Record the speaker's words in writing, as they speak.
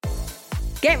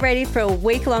Get ready for a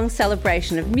week-long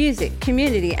celebration of music,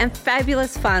 community and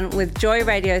fabulous fun with Joy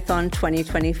Radiothon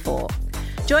 2024.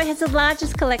 Joy has the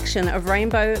largest collection of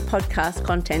rainbow podcast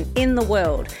content in the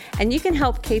world, and you can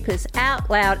help keep us out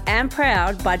loud and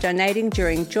proud by donating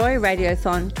during Joy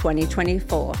Radiothon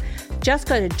 2024. Just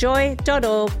go to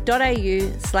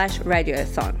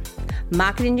joy.org.au/radiothon.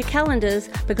 Mark it in your calendars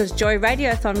because Joy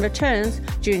Radiothon returns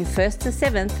June 1st to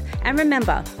 7th, and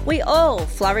remember, we all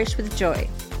flourish with joy.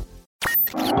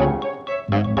 Who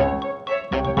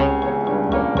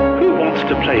wants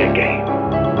to play a game?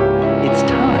 It's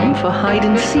time for hide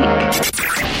and seek.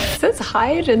 Is this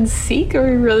hide and seek? Are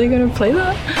we really going to play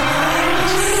that?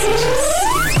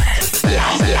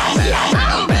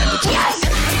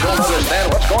 Don't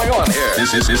understand what's going on here.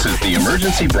 This is the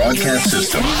emergency broadcast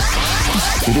system.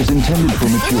 It is intended for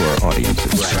mature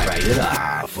audiences. Rated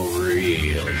R for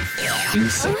real. You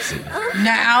sexy.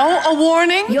 Now, a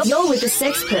warning. You're with the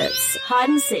Sexperts. Hide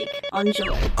and seek on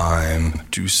Joy. I'm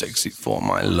too sexy for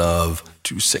my love.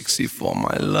 Too sexy for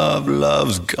my love.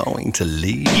 Love's going to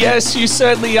leave. Yes, you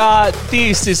certainly are.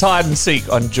 This is Hide and Seek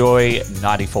on Joy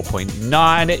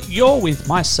 94.9. You're with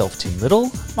myself, Tim Little.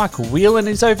 Michael Whelan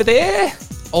is over there.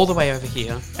 All the way over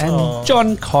here. And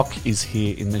John Cock is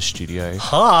here in the studio.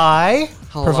 Hi.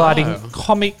 Hello. Providing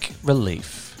comic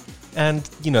relief. And,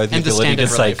 you know, the And the ability to standard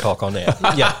say relief. cock on air.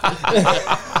 Yeah.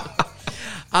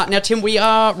 Now, Tim, we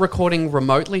are recording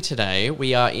remotely today.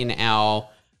 We are in our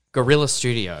Gorilla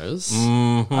Studios.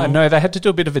 I know, they had to do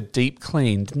a bit of a deep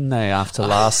clean, didn't they, after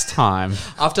last time?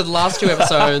 After the last two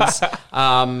episodes,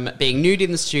 being nude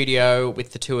in the studio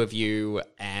with the two of you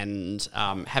and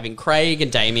having Craig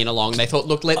and Damien along, they thought,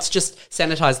 look, let's just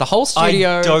sanitize the whole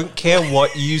studio. I don't care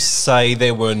what you say,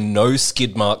 there were no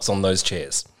skid marks on those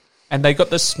chairs. And they got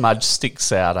the smudge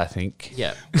sticks out, I think.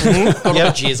 Yeah. Got all the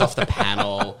jizz off the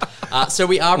panel. So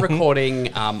we are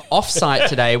recording off-site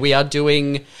today. We are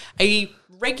doing a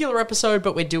regular episode,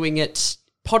 but we're doing it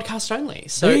podcast only.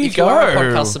 So if you are a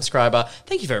podcast subscriber,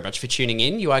 thank you very much for tuning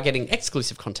in. You are getting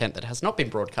exclusive content that has not been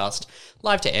broadcast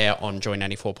live to air on Joy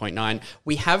 94.9.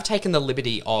 We have taken the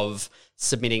liberty of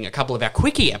submitting a couple of our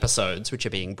quickie episodes, which are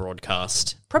being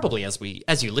broadcast probably as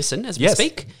you listen, as we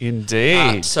speak.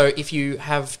 Indeed. So if you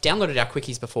have downloaded our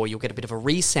quickies before, you'll get a bit of a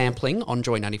resampling on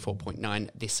Joy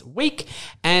 94.9 this week.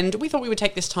 And we thought we would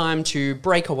take this time to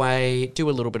break away, do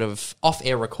a little bit of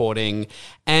off-air recording,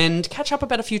 and catch up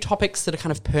about a few topics that are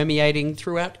kind of permeating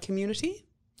throughout community.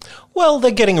 Well,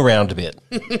 they're getting around a bit.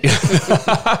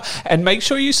 And make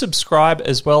sure you subscribe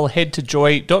as well. Head to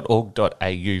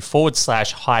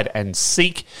joy.org.au/hide and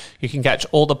seek. You can catch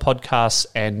all the podcasts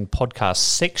and podcast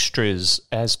sextras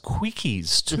as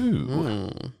quickies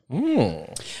too.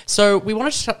 So we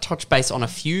wanted to touch base on a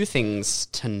few things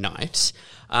tonight.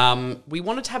 We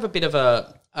wanted to have a bit of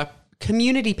a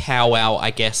community powwow, I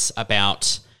guess,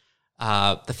 about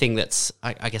the thing that's,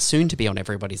 I guess, soon to be on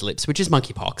everybody's lips, which is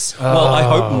monkeypox. Well, I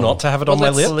hope not to have it on my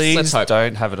lips. Please hope.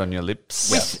 don't have it on your lips.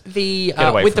 With the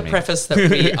from me. preface that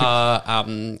we are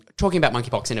talking about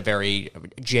monkeypox in a very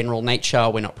general nature.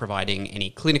 We're not providing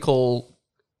any clinical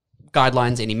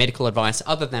guidelines, any medical advice,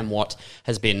 other than what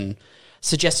has been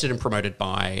suggested and promoted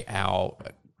by our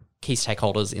key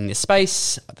stakeholders in this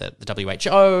space, the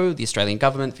WHO, the Australian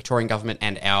government, Victorian government,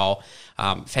 and our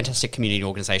fantastic community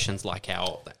organisations like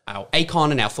our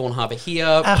ACON and our Thorn Harbour here.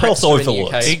 Our health Prepster in the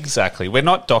overlords. UK. Exactly. We're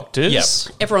not doctors. Yep.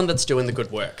 Everyone that's doing the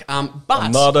good work. But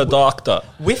I'm not a doctor.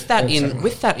 with that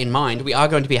in mind, we are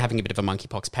going to be having a bit of a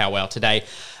monkeypox powwow today.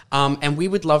 And we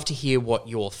would love to hear what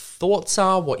your thoughts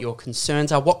are, what your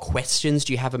concerns are, what questions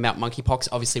do you have about monkeypox.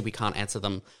 Obviously, we can't answer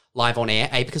them live on air,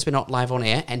 A, because we're not live on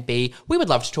air, and B, we would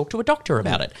love to talk to a doctor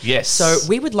about it. Yes. So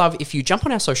we would love, if you jump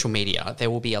on our social media, there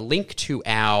will be a link to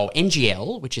our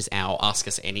NGL, which is our Ask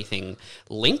Us Anything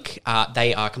link.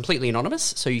 They are completely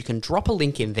anonymous, so you can drop a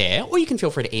link in there, or you can feel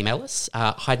free to email us,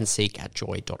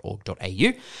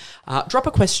 hideandseek@joy.org.au. Drop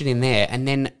a question in there, and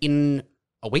then in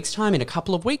a week's time, in a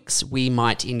couple of weeks, we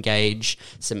might engage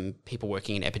some people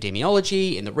working in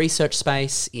epidemiology, in the research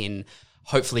space, in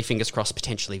hopefully, fingers crossed,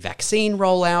 potentially vaccine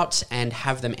rollout, and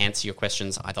have them answer your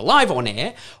questions either live on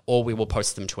air or we will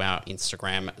post them to our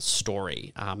Instagram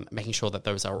story, making sure that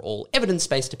those are all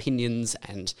evidence-based opinions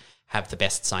and have the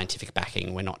best scientific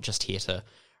backing. We're not just here to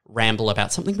ramble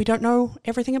about something we don't know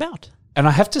everything about. And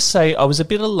I have to say, I was a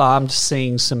bit alarmed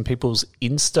seeing some people's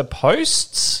Insta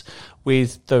posts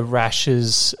with the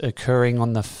rashes occurring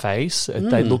on the face.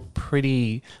 They look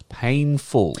pretty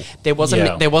painful. There was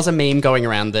a meme going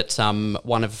around that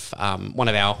one of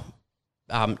our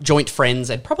joint friends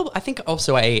and probably I think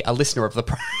also a listener of the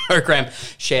program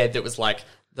shared, that was like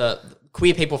the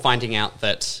queer people finding out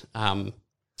that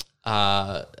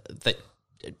that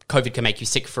COVID can make you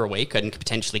sick for a week and could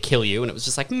potentially kill you, and it was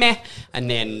just like meh. And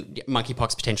then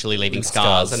monkeypox potentially leaving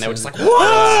scars, and they were just like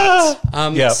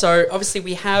what? So obviously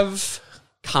we have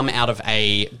come out of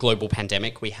a global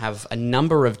pandemic. We have a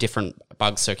number of different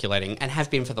bugs circulating and have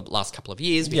been for the last couple of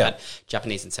years. We've had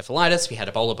Japanese encephalitis. We had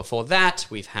Ebola before that.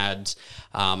 We've had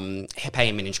Hep A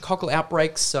and meningococcal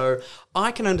outbreaks. So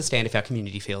I can understand if our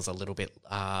community feels a little bit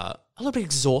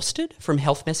exhausted from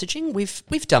health messaging.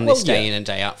 We've done this day in and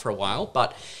day out for a while,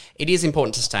 but it is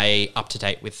important to stay up to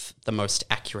date with the most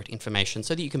accurate information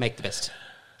so that you can make the best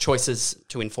choices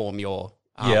to inform your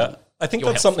I think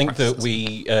that's something that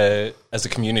we, as a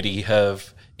community,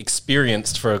 have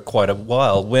experienced for quite a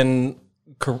while. When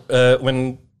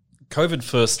COVID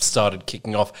first started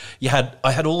kicking off,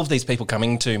 I had all of these people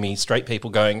coming to me, straight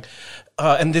people going,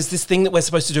 and there's this thing that we're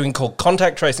supposed to do called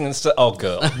contact tracing and stuff. Oh,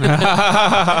 girl.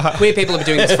 Queer people have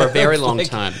been doing this for a very long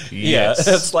time. Yes.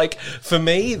 Yeah, it's like, for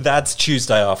me, that's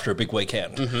Tuesday after a big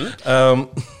weekend.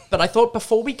 Mm-hmm. But I thought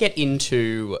before we get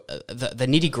into the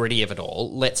nitty-gritty of it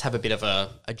all, let's have a bit of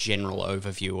a general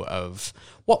overview of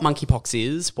what monkeypox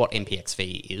is, what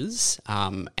MPXV is,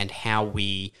 and how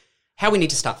we need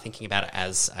to start thinking about it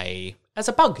as a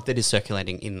bug that is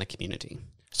circulating in the community.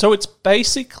 So it's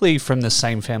basically from the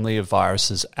same family of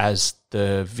viruses as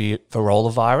the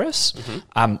Varroa virus,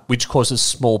 which causes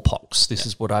smallpox. This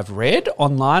is what I've read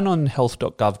online on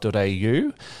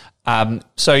health.gov.au.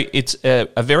 So it's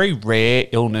a very rare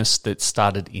illness that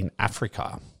started in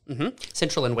Africa. Mm-hmm.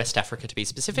 Central and West Africa, to be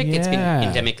specific. Yeah. It's been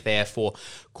endemic there for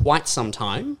quite some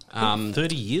time.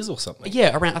 30 years or something.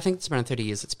 Yeah, I think it's around 30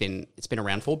 years it's been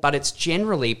around for. But it's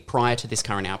generally, prior to this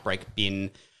current outbreak, been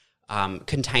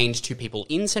contained to people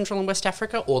in Central and West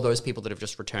Africa, or those people that have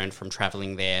just returned from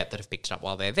travelling there that have picked it up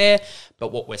while they're there.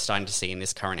 But what we're starting to see in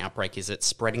this current outbreak is it's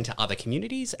spreading to other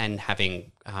communities and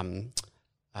having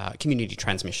community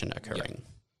transmission occurring.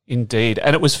 Indeed.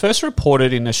 And it was first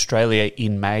reported in Australia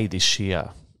in May this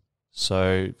year.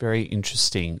 So very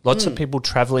interesting. Lots of people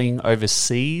travelling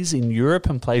overseas in Europe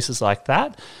and places like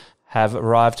that have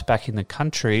arrived back in the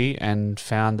country and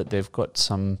found that they've got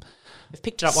some They've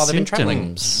picked it up while they've been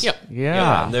travelling. Yep.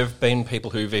 Yeah. And there have been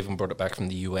people who've even brought it back from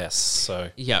the US. So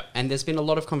yeah, and there's been a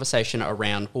lot of conversation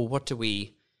around, well, what do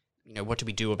we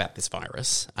do about this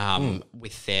virus?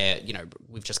 With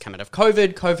we've just come out of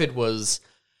COVID. COVID was,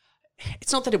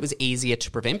 it's not that it was easier to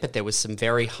prevent, but there was some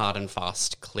very hard and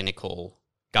fast clinical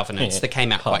governance that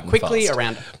came out quite quickly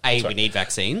around, we need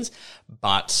vaccines,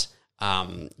 but,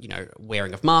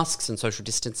 wearing of masks and social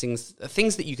distancing,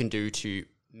 things that you can do to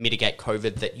mitigate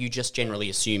COVID that you just generally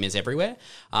assume is everywhere.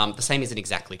 The same isn't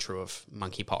exactly true of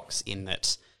monkeypox in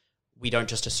that we don't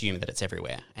just assume that it's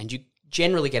everywhere, and you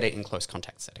generally get it in close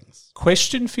contact settings.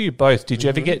 Question for you both. Did you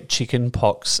ever get chicken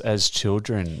pox as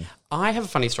children? I have a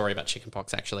funny story about chicken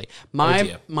pox, actually.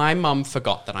 My mum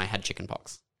forgot that I had chicken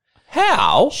pox.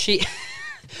 How?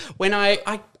 When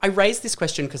I raised this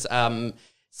question because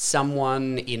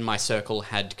someone in my circle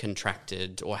had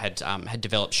contracted or had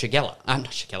developed Shigella. Not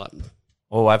Shigella.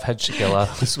 Oh, I've had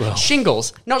Shigella as well.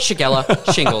 Shingles, not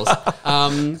Shigella, shingles.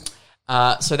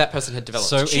 So that person had developed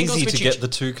so shingles. Easy to get the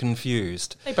two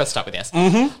confused. They both start with S.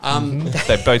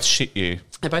 They both shit you.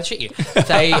 They both shit you.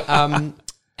 They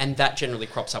and that generally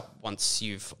crops up once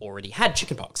you've already had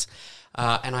chickenpox.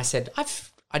 And I said, I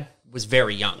was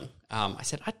very young. I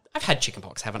said, I've had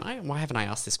chickenpox, haven't I? Why haven't I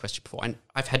asked this question before?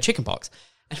 I've had chickenpox.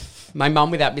 And my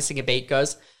mum, without missing a beat,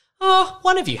 goes, "Oh,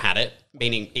 one of you had it,"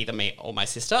 meaning either me or my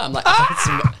sister. I'm like, that's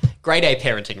some grade A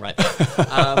parenting right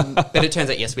there. But it turns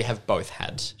out, yes, we have both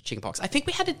had chickenpox. I think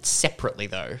we had it separately,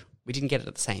 though. We didn't get it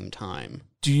at the same time.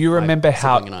 Do you remember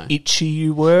how itchy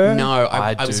you were? No,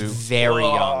 I was very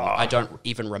young. I don't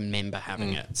even remember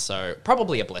having it. So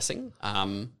probably a blessing.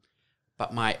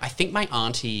 But I think my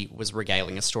auntie was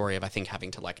regaling a story of, I think,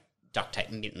 having to duct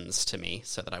tape mittens to me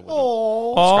so that I wouldn't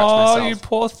scratch myself. Oh, you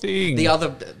poor thing.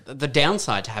 The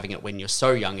downside to having it when you're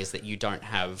so young is that you don't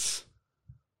have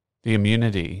the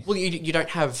immunity. Well, you don't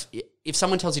have. If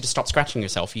someone tells you to stop scratching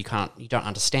yourself, you don't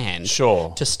understand.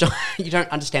 Sure. To stop, you don't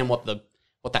understand what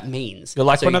that means. You're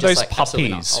like one of those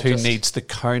puppies who needs the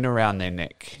cone around their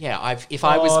neck. Yeah, if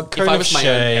I was my own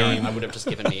parent, I would have just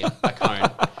given me a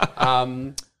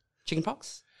cone.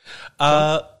 Chickenpox?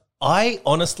 I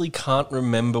honestly can't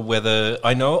remember whether...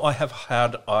 I know I have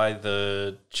had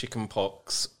either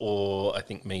chickenpox or I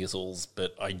think measles,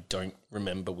 but I don't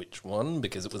remember which one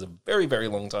because it was a very, very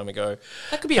long time ago.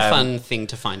 That could be a fun thing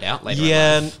to find out later.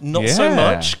 Yeah, not so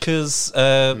much because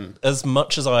as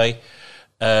much as I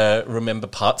remember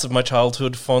parts of my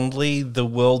childhood fondly, the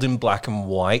World in Black and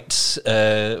White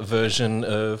version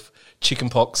of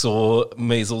chickenpox or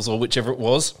measles or whichever it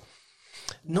was...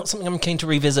 not something I'm keen to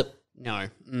revisit. No.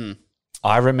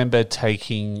 I remember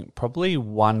taking probably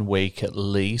 1 week at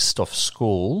least off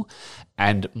school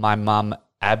and my mum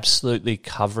absolutely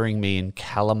covering me in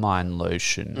calamine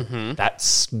lotion. That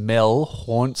smell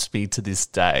haunts me to this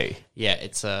day. Yeah,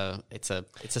 it's a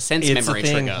sense memory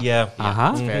trigger. Yeah.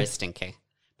 It's very stinky.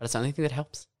 But it's the only thing that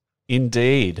helps.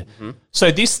 Indeed.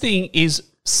 So this thing is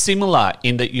similar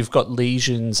in that you've got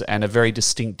lesions and a very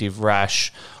distinctive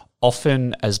rash,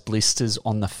 often as blisters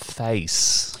on the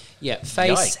face. Yeah,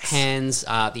 face, Yikes. hands,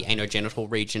 the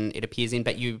anogenital region it appears in,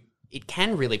 but it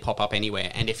can really pop up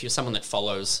anywhere. And if you're someone that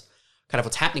follows kind of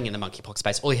what's happening in the monkeypox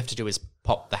space, all you have to do is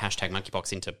pop the hashtag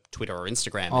monkeypox into Twitter or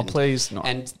Instagram. Oh, please not.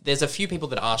 And there's a few people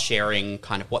that are sharing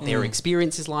kind of what their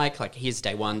experience is like here's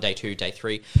day 1, day 2, day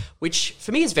 3, which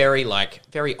for me is very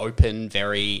open,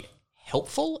 very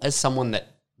helpful as someone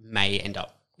that may end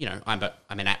up, I'm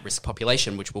an at-risk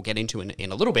population, which we'll get into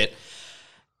in a little bit.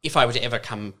 If I were to ever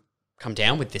come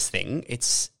down with this thing,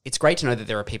 it's great to know that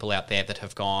there are people out there that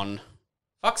have gone,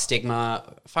 fuck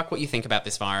stigma, fuck what you think about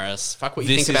this virus, fuck what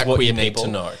you think about queer people. This is what you need to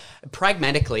know.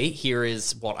 Pragmatically, here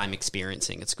is what I'm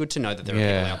experiencing. It's good to know that there are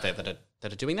people out there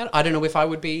that are doing that. I don't know if I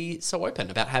would be so open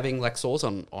about having sores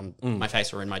on my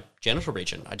face or in my genital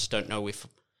region. I just don't know if...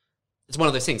 It's one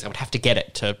of those things. I would have to get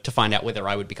it to find out whether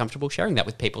I would be comfortable sharing that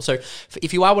with people. So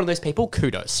if you are one of those people,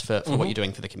 kudos for what you're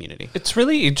doing for the community. It's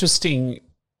really interesting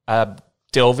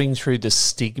delving through the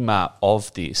stigma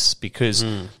of this because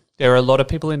there are a lot of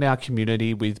people in our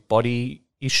community with body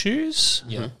issues,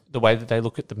 the way that they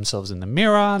look at themselves in the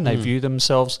mirror and they view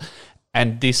themselves.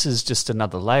 And this is just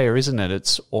another layer, isn't it?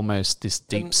 It's almost this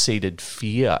deep-seated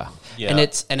fear. Yeah. And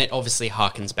it obviously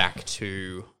harkens back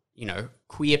to...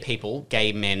 queer people,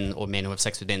 gay men or men who have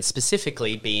sex with men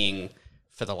specifically being,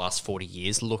 for the last 40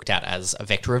 years, looked at as a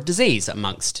vector of disease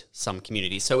amongst some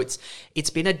communities. So it's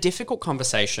been a difficult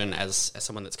conversation as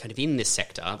someone that's kind of in this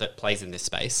sector that plays in this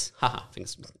space.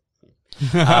 Things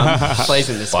plays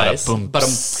in this space. But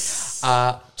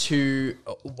to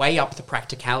weigh up the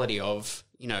practicality of,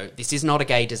 this is not a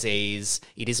gay disease.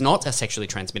 It is not a sexually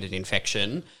transmitted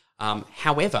infection.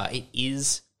 However, it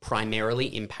is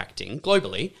primarily impacting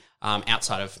globally,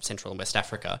 outside of Central and West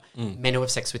Africa, men who have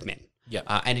sex with men. Yep.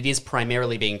 And it is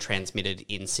primarily being transmitted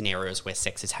in scenarios where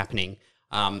sex is happening.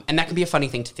 And that can be a funny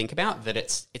thing to think about, that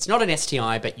it's not an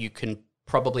STI, but you can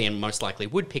probably and most likely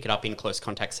would pick it up in close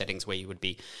contact settings where you would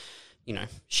be,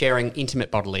 sharing intimate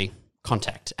bodily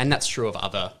contact. And that's true of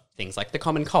other things like the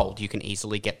common cold. You can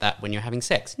easily get that when you're having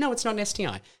sex. No, it's not an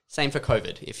STI. Same for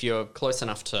COVID. If you're close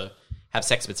enough to have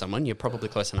sex with someone, you're probably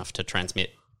close enough to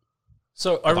transmit.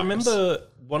 So I remember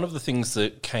one of the things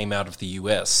that came out of the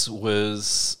US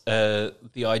was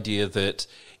the idea that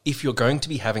if you're going to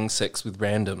be having sex with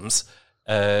randoms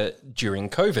during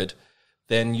COVID,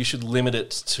 then you should limit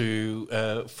it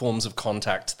to forms of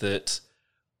contact that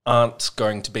aren't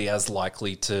going to be as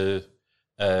likely to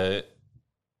have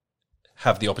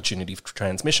the opportunity for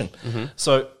transmission.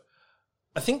 So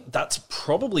I think that's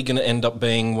probably going to end up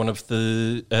being one of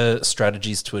the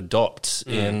strategies to adopt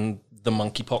in the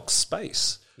monkeypox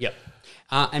space. Yep.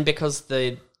 And because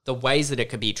the ways that it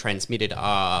could be transmitted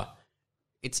are,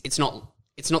 it's not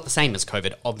the same as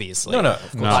COVID, obviously. No,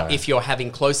 of course. But if you're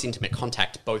having close, intimate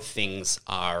contact, both things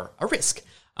are a risk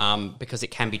because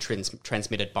it can be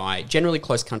transmitted by generally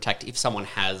close contact if someone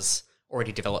has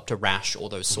already developed a rash or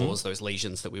those sores, those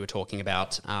lesions that we were talking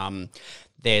about.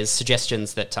 There's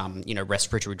suggestions that,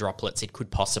 respiratory droplets, it could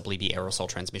possibly be aerosol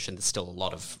transmission. There's still a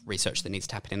lot of research that needs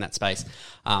to happen in that space.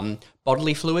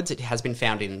 Bodily fluids, it has been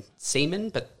found in semen,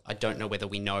 but I don't know whether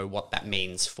we know what that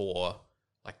means for,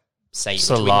 say, you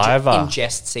were to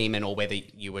ingest semen or whether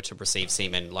you were to receive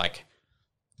semen,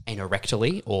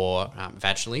 anorectally or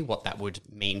vaginally, what that would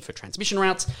mean for transmission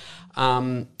routes.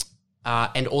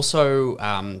 And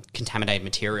also contaminated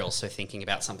materials. So thinking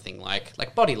about something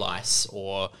like body lice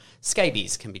or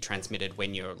scabies can be transmitted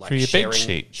when you're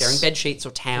sharing bed sheets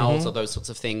or towels or those sorts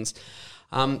of things.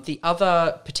 The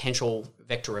other potential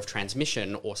vector of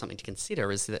transmission or something to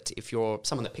consider is that if you're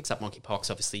someone that picks up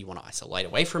monkeypox, obviously you want to isolate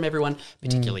away from everyone,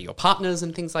 particularly your partners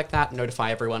and things like that,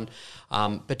 notify everyone,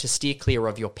 but to steer clear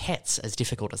of your pets, as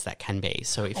difficult as that can be.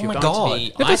 So if you're going to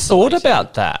be never thought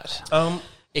about that.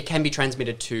 It can be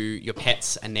transmitted to your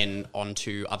pets and then on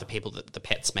to other people that the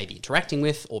pets may be interacting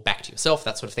with or back to yourself,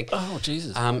 that sort of thing. Oh,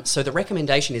 Jesus. So the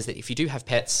recommendation is that if you do have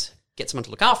pets, get someone to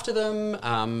look after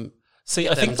them. See,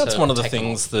 I think that's one of the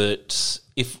things that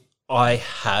if I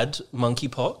had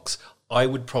monkeypox, I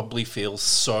would probably feel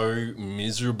so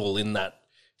miserable in that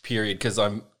period because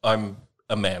I'm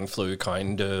a man flu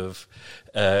kind of.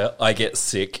 I get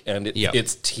sick and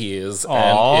it's tears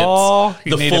Aww,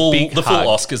 and it's the full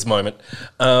Oscars moment.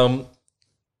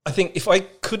 I think if I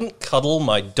couldn't cuddle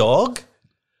my dog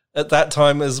at that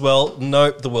time as well,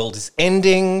 nope, the world is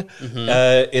ending.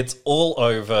 It's all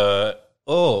over.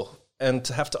 And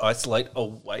to have to isolate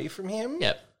away from him.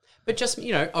 Yeah. But just,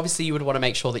 obviously you would want to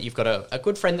make sure that you've got a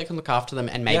good friend that can look after them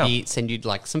and maybe send you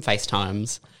like some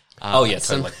FaceTimes.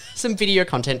 Totally. Some video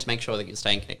content to make sure that you're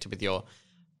staying connected with your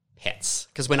pets.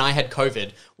 Because when I had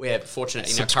COVID, we're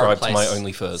fortunate in our current place. Subscribe to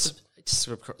my OnlyFurs.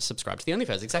 Subscribe to the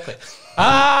OnlyFurs, exactly.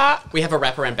 We have a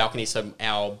wraparound balcony, so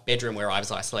our bedroom where I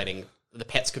was isolating, the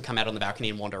pets could come out on the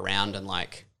balcony and wander around and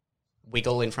like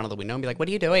wiggle in front of the window and be like, what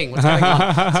are you doing? What's going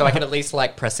on? So I could at least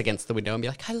like press against the window and be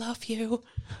like, I love you.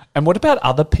 And what about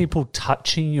other people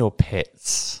touching your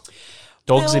pets?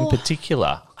 Dogs in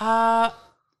particular?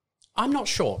 I'm not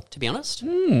sure, to be honest.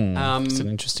 It's an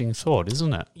interesting thought,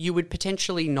 isn't it? You would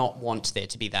potentially not want there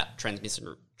to be that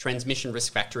transmission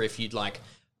risk factor if you'd like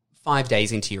 5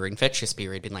 days into your infectious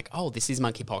period been like, oh, this is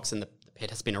monkeypox and the pet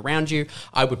has been around you.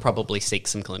 I would probably seek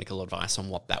some clinical advice on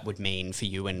what that would mean for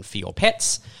you and for your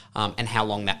pets, and how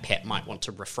long that pet might want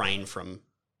to refrain from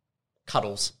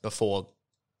cuddles before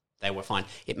they were fine.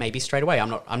 It may be straight away. I'm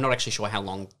not actually sure how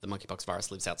long the monkeypox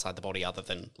virus lives outside the body other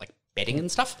than like bedding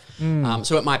and stuff.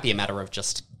 So it might be a matter of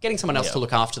just getting someone else to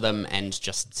look after them and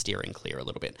just steering clear a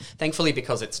little bit. Thankfully,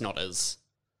 because it's not as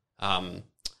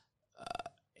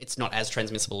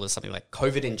transmissible as something like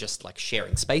COVID and just like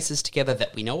sharing spaces together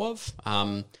that we know of,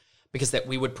 because that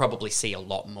we would probably see a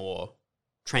lot more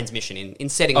transmission in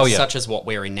settings such as what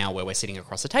we're in now, where we're sitting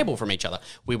across the table from each other.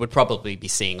 We would probably be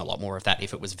seeing a lot more of that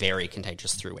if it was very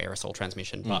contagious through aerosol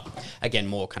transmission. But again,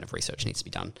 more kind of research needs to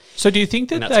be done. So do you think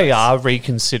that they are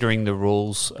reconsidering the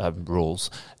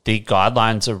the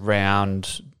guidelines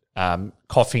around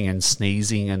coughing and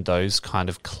sneezing and those kind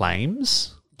of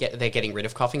claims? They're getting rid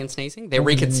of coughing and sneezing? They're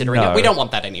reconsidering it. We don't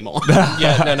want that anymore.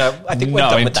 I think we're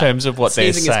done with that. In terms of what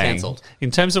Sneezing they're saying. is cancelled. In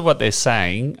terms of what they're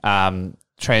saying,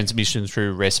 transmission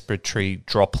through respiratory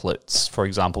droplets, for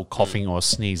example, coughing or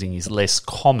sneezing is less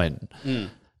common.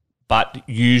 But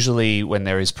usually when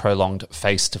there is prolonged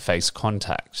face-to-face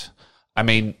contact. I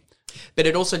mean... But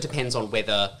it also depends on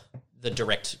whether the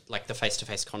direct, like the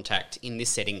face-to-face contact in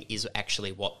this setting is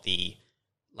actually what the...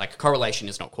 Like, correlation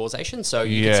is not causation. So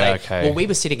you could say, well, we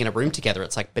were sitting in a room together.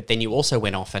 It's like, but then you also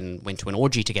went off and went to an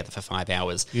orgy together for 5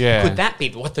 hours. Yeah. Could that be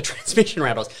what the transmission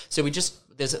route was? So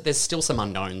there's still some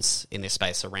unknowns in this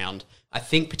space around, I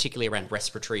think particularly around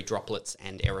respiratory droplets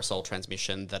and aerosol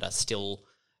transmission that are still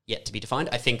yet to be defined.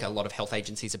 I think a lot of health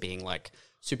agencies are being like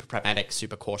super pragmatic,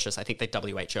 super cautious. I think the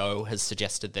WHO has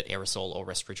suggested that aerosol or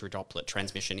respiratory droplet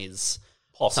transmission is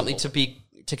something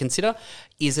to consider.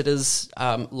 Is it as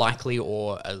likely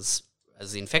or as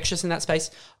infectious in that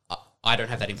space? I don't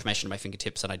have that information at my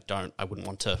fingertips, and I wouldn't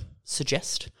want to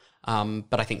suggest.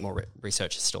 But I think more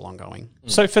research is still ongoing.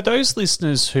 So for those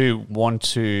listeners who want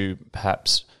to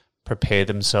perhaps prepare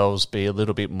themselves, be a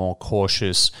little bit more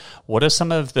cautious, what are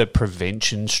some of the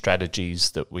prevention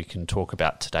strategies that we can talk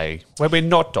about today? Well, we're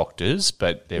not doctors,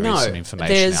 but there is some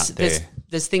information out there.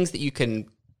 There's things that you can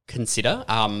consider,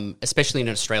 especially in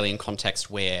an Australian context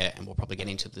where, and we'll probably get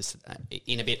into this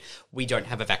in a bit, we don't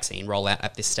have a vaccine rollout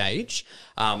at this stage.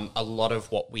 A lot of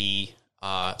what we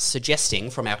are suggesting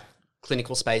from our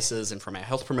clinical spaces and from our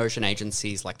health promotion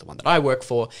agencies, like the one that I work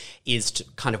for, is to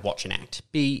kind of watch and act.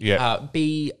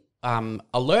 Be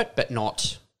alert, but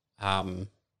not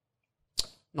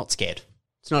scared.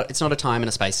 It's not a time and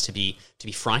a space to be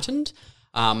frightened.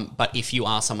 But if you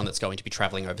are someone that's going to be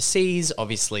traveling overseas,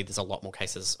 obviously there's a lot more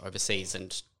cases overseas,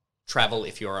 and travel,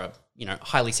 if you're a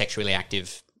highly sexually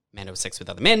active man who has sex with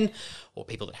other men, or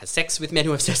people that have sex with men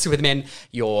who have sex with men,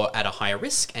 you're at a higher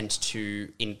risk, and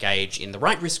to engage in the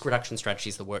right risk reduction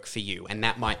strategies that work for you. And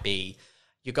that might be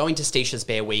you're going to Stecia's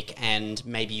Bear Week and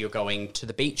maybe you're going to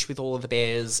the beach with all of the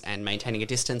bears and maintaining a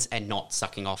distance and not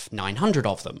sucking off 900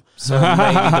 of them. So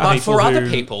but for other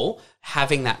people,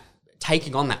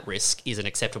 taking on that risk is an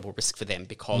acceptable risk for them,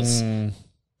 because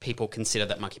people consider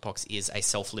that monkeypox is a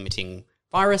self-limiting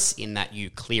virus in that you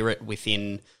clear it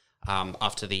within,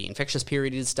 after the infectious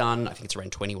period is done, I think it's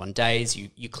around 21 days,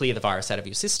 you clear the virus out of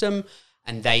your system,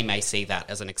 and they may see that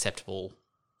as an acceptable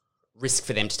risk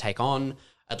for them to take on.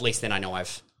 At least then I know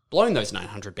I've blown those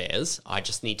 900 bears. I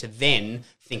just need to then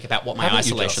think about what my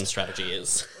isolation strategy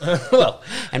is. Well,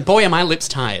 and boy, are my lips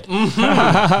tired.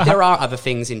 There are other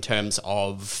things in terms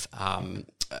of,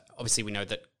 obviously we know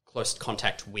that close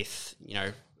contact with,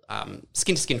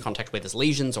 skin-to-skin contact where there's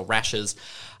lesions or rashes,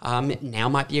 now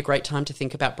might be a great time to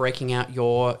think about breaking out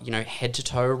your,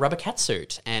 head-to-toe rubber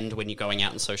catsuit. And when you're going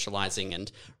out and socialising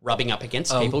and rubbing up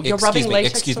against people, you're rubbing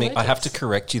latex. Excuse me, I have to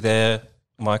correct you there,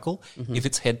 Michael. Mm-hmm. If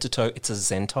it's head-to-toe, it's a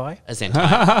zentai. A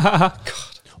zentai.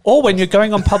 Or when you're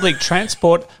going on public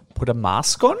transport, put a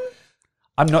mask on.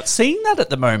 I'm not seeing that at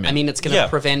the moment. I mean, it's going to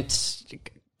prevent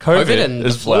COVID and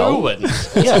the flu and all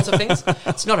sorts of things.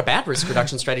 It's not a bad risk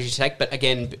reduction strategy to take, but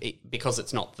again, because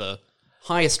it's not the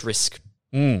highest risk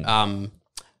way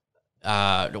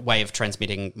of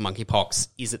transmitting monkeypox,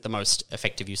 is it the most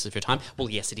effective use of your time? Well,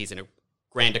 yes, it is in a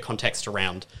grander context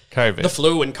around COVID, the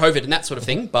flu and COVID and that sort of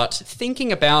thing. But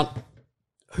thinking about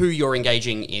who you're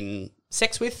engaging in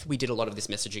sex with, we did a lot of this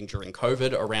messaging during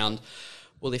COVID around,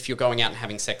 well, if you're going out and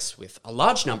having sex with a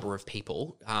large number of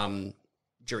people,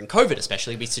 during COVID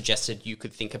especially, we suggested you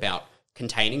could think about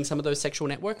containing some of those sexual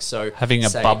networks. So having a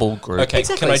bubble group. Okay,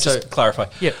 exactly. Can I just clarify?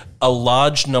 Yeah. A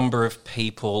large number of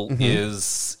people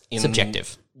is...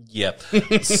 subjective. Yep.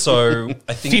 So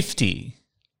I think... 50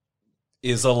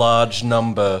 is a large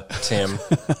number, Tim.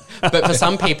 But for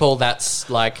some people, that's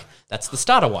the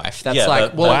starter wife. That's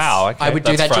wow, okay. I would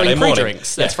do That's that during Friday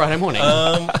pre-drinks. morning. That's Friday morning.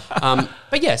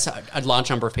 But yes, a large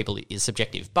number of people is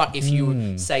subjective. But if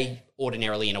you say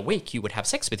ordinarily in a week you would have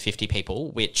sex with 50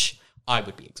 people, which I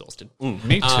would be exhausted.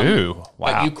 Me too. Wow.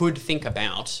 But you could think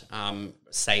about,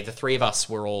 say the three of us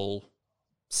were all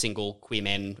single queer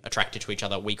men attracted to each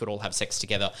other. We could all have sex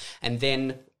together. And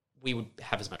then we would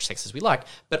have as much sex as we like,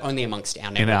 but only amongst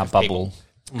our network in our of bubble.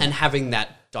 people. And having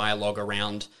that dialogue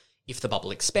around if the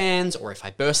bubble expands or if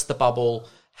I burst the bubble,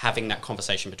 having that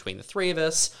conversation between the three of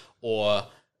us, or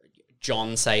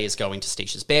John, say, is going to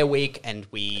Sticia's Bear Week and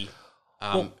we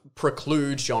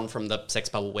preclude John from the sex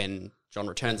bubble when John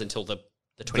returns until the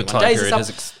 21 days is up.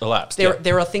 Has elapsed.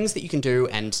 There are things that you can do,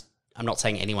 and I'm not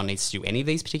saying anyone needs to do any of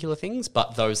these particular things,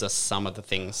 but those are some of the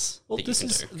things that you can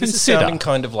do. This is sounding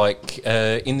kind of like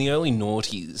in the early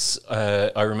noughties,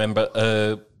 I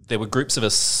remember there were groups of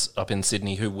us up in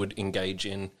Sydney who would engage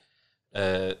in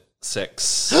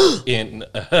sex in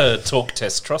talk,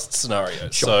 test, trust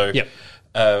scenarios. Sure.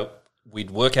 So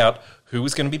we'd work out who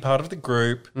was going to be part of the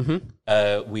group.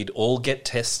 We'd all get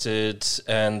tested,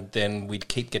 and then we'd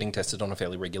keep getting tested on a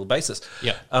fairly regular basis.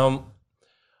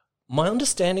 My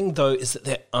understanding, though, is that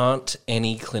there aren't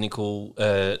any clinical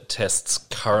tests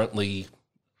currently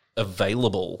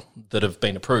available that have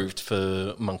been approved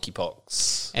for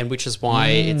monkeypox. And which is why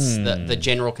it's the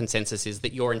general consensus is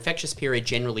that your infectious period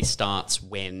generally starts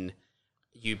when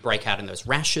you break out in those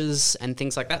rashes and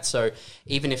things like that. So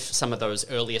even if some of those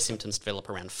earlier symptoms develop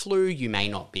around flu, you may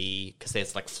not be, because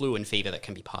there's like flu and fever that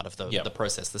can be part of the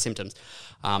process, the symptoms.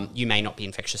 You may not be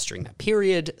infectious during that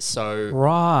period. So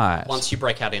once you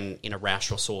break out in a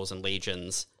rash or sores and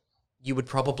lesions, you would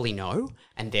probably know,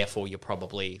 and therefore you're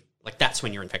probably, like, that's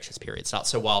when your infectious period starts.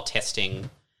 So while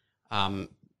testing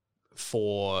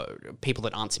for people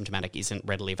that aren't symptomatic isn't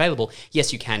readily available,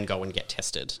 yes, you can go and get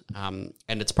tested. And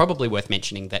it's probably worth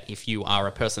mentioning that if you are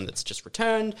a person that's just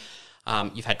returned,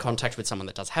 you've had contact with someone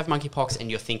that does have monkeypox, and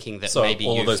you're thinking that maybe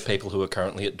all of those people who are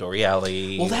currently at Dory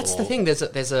Alley. Well, that's the thing. There's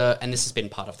a, and this has been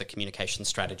part of the communication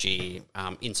strategy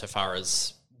insofar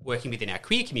as working within our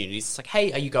queer communities. It's like,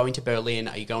 hey, are you going to Berlin?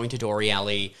 Are you going to Dory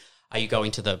Alley? Are you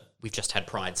going to we've just had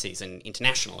Pride season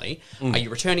internationally. Are you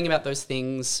returning about those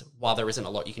things? While there isn't a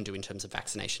lot you can do in terms of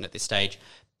vaccination at this stage,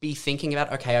 be thinking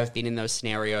about, okay, I've been in those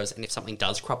scenarios, and if something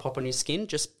does crop up on your skin,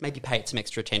 just maybe pay it some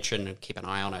extra attention and keep an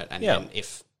eye on it. And then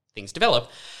if things develop,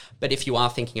 but if you are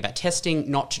thinking about testing,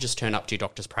 not to just turn up to your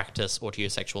doctor's practice or to your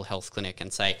sexual health clinic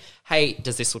and say, hey,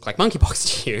 does this look like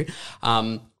monkeypox to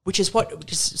you? Which is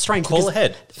strange. Call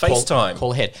ahead. FaceTime.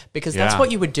 Call ahead. Because that's what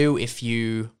you would do if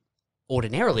you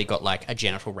ordinarily got like a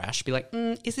genital rash. Be like,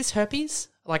 is this herpes?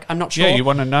 Like, I'm not sure. Yeah, you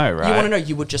want to know, right? You want to know.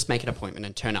 You would just make an appointment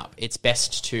and turn up. It's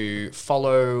best to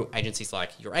follow agencies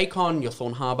like your ACON, your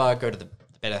Thorn Harbour, go to the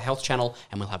Better Health channel,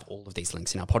 and we'll have all of these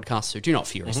links in our podcast, so do not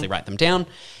furiously write them down.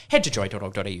 Head to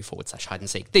joy.org.au/hide and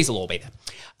seek. These will all be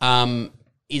there.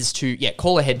 Is to,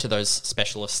 call ahead to those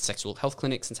specialist sexual health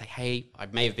clinics and say, hey, I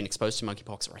may have been exposed to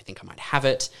monkeypox, or I think I might have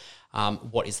it.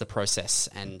 What is the process?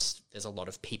 And there's a lot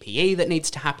of PPE that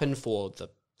needs to happen for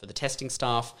the testing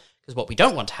staff, because what we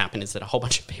don't want to happen is that a whole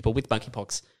bunch of people with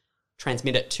monkeypox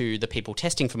transmit it to the people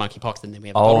testing for monkeypox, and then we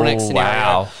have a bottleneck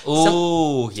scenario.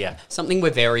 Wow. Something we're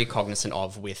very cognizant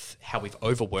of with how we've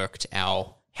overworked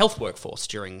our health workforce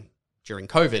during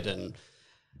COVID, and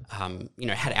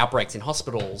had outbreaks in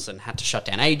hospitals and had to shut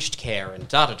down aged care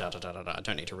and I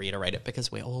don't need to reiterate it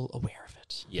because we're all aware of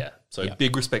it. Yeah. So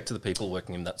big respect to the people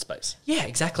working in that space. Yeah,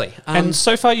 exactly. And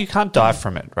so far you can't die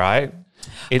from it, right?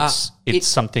 It's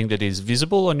something that is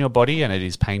visible on your body and it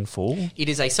is painful. It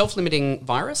is a self-limiting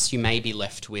virus. You may be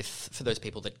left with, for those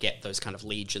people that get those kind of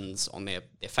lesions on their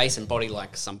face and body,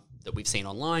 like some that we've seen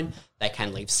online, they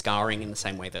can leave scarring in the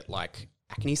same way that like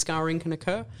acne scarring can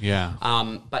occur. Yeah.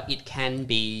 But it can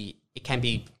be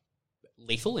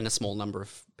lethal in a small number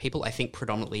of people. I think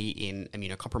predominantly in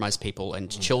immunocompromised people and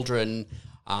children,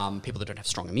 people that don't have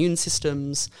strong immune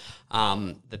systems,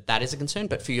 that is a concern.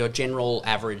 But for your general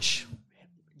average,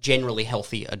 generally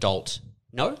healthy adult,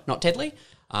 no, not deadly,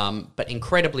 but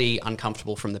incredibly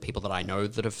uncomfortable from the people that I know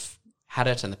that have had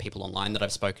it and the people online that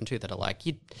I've spoken to that are like,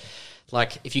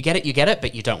 if you get it, you get it,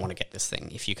 but you don't want to get this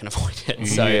thing if you can avoid it.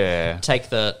 So take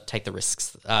the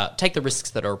risks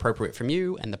that are appropriate from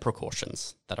you and the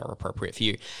precautions that are appropriate for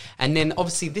you. And then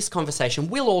obviously this conversation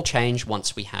will all change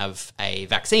once we have a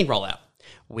vaccine rollout,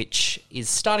 which is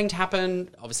starting to happen.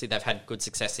 Obviously they've had good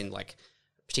success in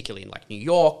particularly in New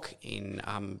York, in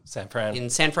San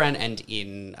Fran and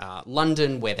in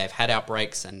London, where they've had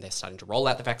outbreaks and they're starting to roll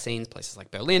out the vaccines, places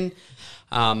like Berlin,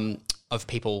 of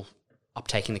people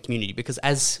uptaking the community. Because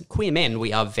as queer men,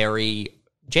 we are very,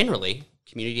 generally,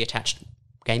 community-attached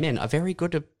gay men are very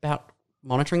good about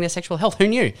monitoring their sexual health. Who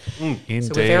knew? Indeed.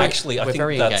 So I think that's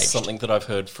engaged. something that I've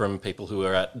heard from people who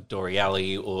are at Dory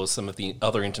Alley or some of the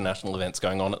other international events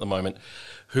going on at the moment,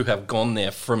 who have gone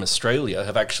there from Australia,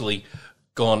 have actually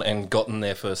gone and gotten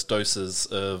their first doses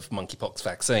of monkeypox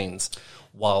vaccines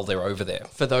while they're over there.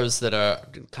 For those that are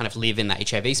kind of live in the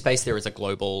HIV space, there is a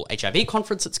global HIV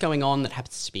conference that's going on that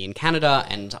happens to be in Canada,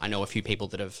 and I know a few people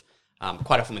that have,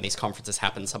 quite often when these conferences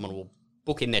happen, someone will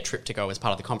book in their trip to go as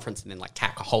part of the conference and then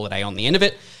tack a holiday on the end of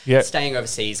it, staying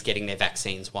overseas, getting their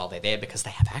vaccines while they're there because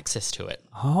they have access to it.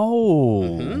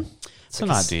 Oh, that's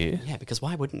an idea. Yeah, because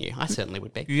why wouldn't you? I certainly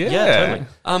would be. Yeah,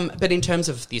 totally. But in terms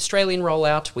of the Australian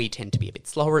rollout, we tend to be a bit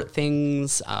slower at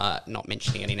things, not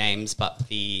mentioning any names, but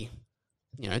the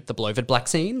Blovid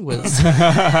vaccine was...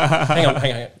 Hang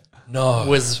on. No.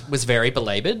 Was very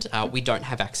belaboured. We don't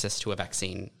have access to a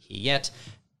vaccine here yet.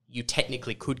 You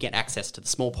technically could get access to the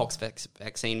smallpox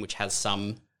vaccine, which has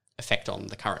some effect on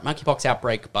the current monkeypox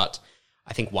outbreak, but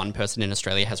I think one person in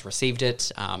Australia has received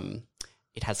it.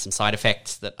 It has some side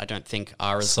effects that I don't think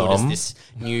are as good as this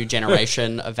new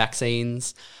generation of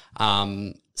vaccines.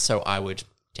 So I would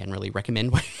generally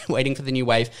recommend waiting for the new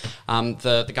wave.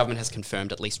 The government has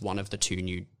confirmed at least one of the two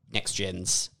new next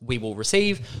gens we will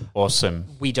receive. Awesome.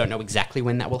 We don't know exactly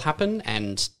when that will happen,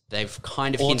 and they've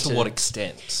kind of hinted... Or to what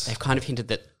extent. They've kind of hinted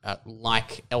that,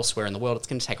 like elsewhere in the world, it's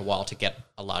going to take a while to get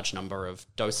a large number of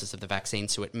doses of the vaccine,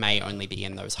 so it may only be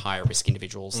in those higher risk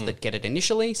individuals that get it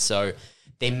initially. So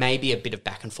there may be a bit of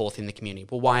back and forth in the community.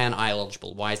 Well, why aren't I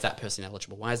eligible? Why is that person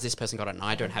eligible? Why has this person got it and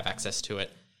I don't have access to it?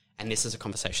 And this is a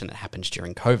conversation that happened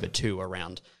during COVID too,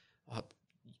 around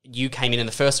you came in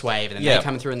the first wave and then they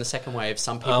come through in the second wave.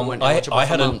 Some people weren't eligible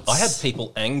for months. I had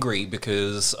people angry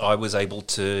because I was able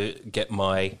to get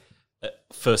my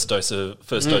first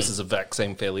doses of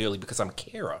vaccine fairly early because I'm a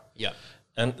carer. Yeah.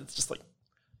 And it's just like,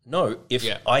 no, if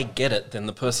I get it, then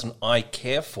the person I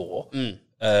care for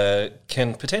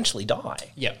can potentially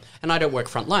die. Yeah. And I don't work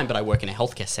frontline, but I work in a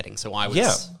healthcare setting. So I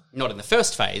was not in the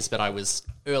first phase, but I was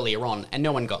earlier on, and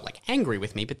no one got angry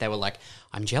with me, but they were like,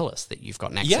 I'm jealous that you've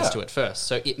gotten access to it first.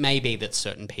 So it may be that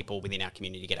certain people within our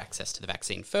community get access to the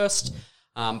vaccine first.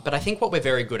 But I think what we're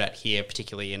very good at here,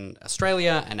 particularly in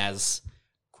Australia and as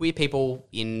queer people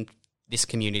in this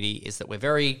community, is that we're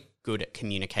very good at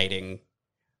communicating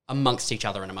amongst each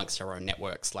other and amongst our own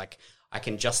networks. I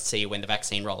can just see when the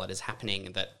vaccine rollout is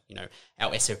happening that,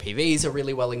 our SOPVs are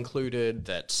really well included,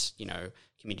 that,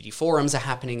 community forums are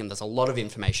happening, and there's a lot of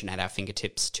information at our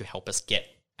fingertips to help us get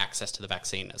access to the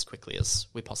vaccine as quickly as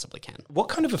we possibly can. What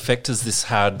kind of effect has this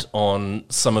had on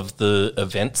some of the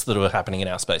events that are happening in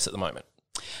our space at the moment?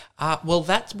 Well,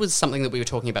 that was something that we were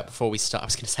talking about before we start. I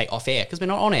was going to say off air because we're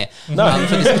not on air. No.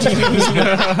 For this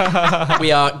particular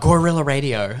we are Gorilla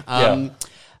Radio.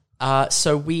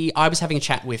 So I was having a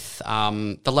chat with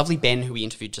the lovely Ben, who we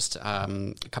interviewed just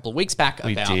a couple of weeks back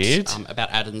about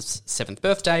Adam's 7th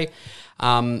birthday,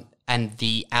 and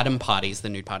the Adam parties, the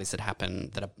nude parties that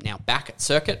happen that are now back at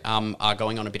Circuit, are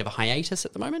going on a bit of a hiatus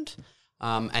at the moment.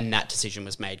 And that decision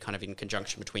was made kind of in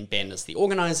conjunction between Ben as the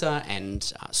organiser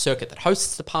and Circuit that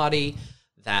hosts the party,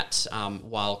 that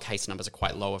while case numbers are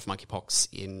quite low of monkeypox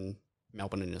in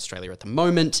Melbourne and in Australia at the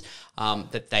moment,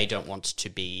 that they don't want to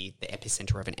be the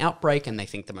epicenter of an outbreak, and they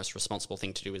think the most responsible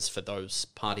thing to do is for those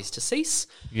parties to cease,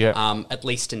 at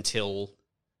least until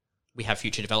we have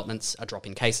future developments, a drop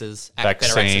in cases, better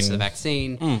access to the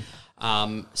vaccine.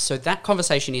 So that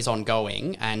conversation is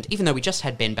ongoing, and even though we just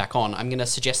had Ben back on, I'm going to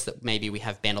suggest that maybe we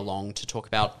have Ben along to talk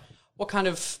about what kind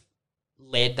of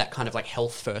led that kind of like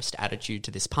health first attitude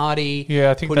to this party?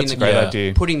 Yeah, I think that's a great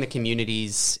idea. Putting the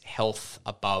community's health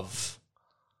above,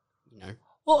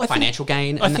 financial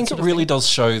gain. I think it really does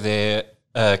show their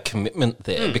commitment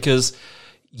there because,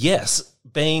 yes,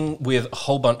 being with a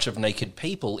whole bunch of naked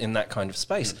people in that kind of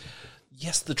space,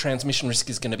 yes, the transmission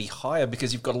risk is going to be higher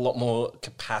because you've got a lot more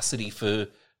capacity for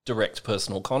direct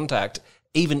personal contact,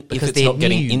 even if it's not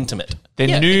getting intimate.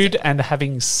 They're nude and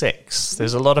having sex.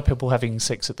 There's a lot of people having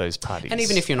sex at those parties. And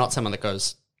even if you're not someone that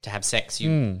goes to have sex,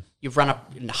 you've run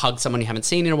up and hugged someone you haven't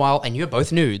seen in a while, and you're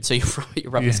both nude, so you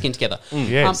rub your skin together.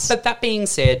 Yes. But that being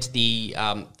said, the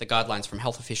guidelines from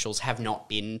health officials have not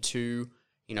been to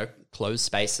closed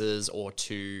spaces or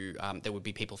to there would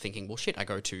be people thinking, well, shit, I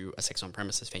go to a sex on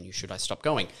premises venue, should I stop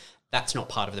going? That's not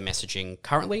part of the messaging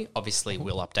currently. Obviously,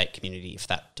 we'll update community if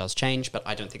that does change, but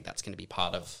I don't think that's going to be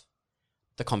part of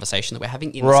the conversation that we're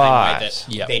having in the same way that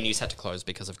venues had to close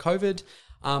because of COVID.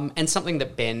 And something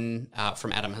that Ben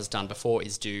from Adam has done before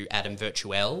is do Adam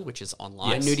Virtuel, which is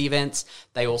online nudie events.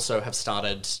 They also have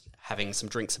started having some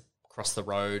drinks across the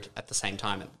road at the same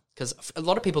time. Because a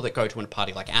lot of people that go to a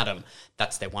party like Adam,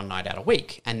 that's their one night out a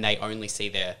week, and they only see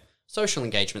their social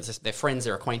engagements, their friends,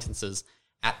 their acquaintances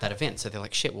at that event. So they're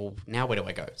like, shit, well, now where do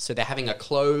I go? So they're having a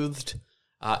clothed,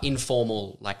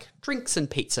 informal, like drinks and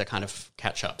pizza kind of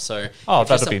catch up. So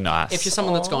that'd be nice. If you're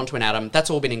someone that's gone to an Adam, that's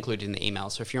all been included in the email.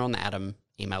 So if you're on the Adam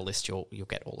email list, you'll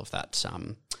get all of that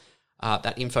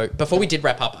that info. Before we did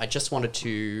wrap up, I just wanted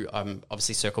to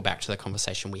obviously circle back to the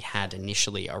conversation we had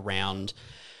initially around,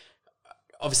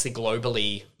 obviously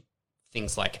globally,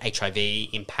 things like HIV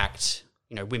impact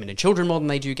women and children more than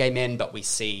they do gay men, but we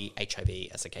see HIV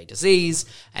as a gay disease,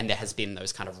 and there has been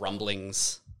those kind of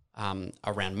rumblings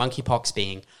around monkeypox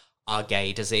being a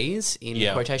gay disease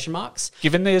in quotation marks.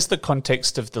 Given there's the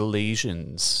context of the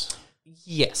lesions.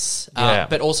 Yes,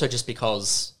 but also just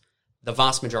because the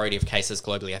vast majority of cases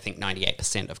globally, I think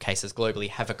 98% of cases globally,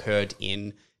 have occurred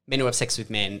in men who have sex with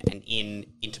men and in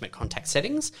intimate contact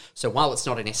settings. So while it's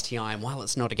not an STI and while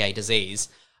it's not a gay disease,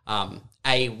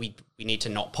 we need to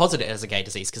not posit it as a gay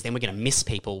disease, because then we're going to miss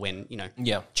people when,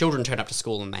 children turn up to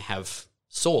school and they have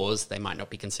sores. They might not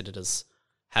be considered as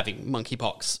having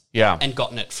monkeypox and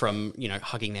gotten it from,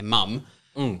 hugging their mum.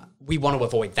 We want to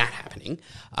avoid that happening.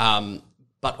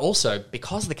 But also,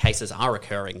 because the cases are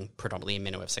occurring predominantly in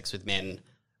men who have sex with men,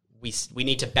 we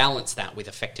need to balance that with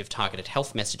effective targeted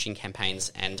health messaging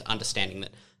campaigns and understanding that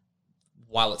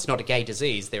while it's not a gay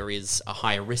disease, there is a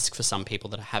higher risk for some people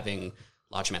that are having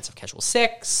large amounts of casual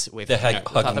sex with,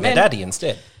 hugging their daddy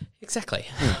instead. Exactly.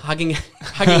 Hugging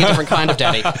a different kind of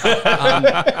daddy.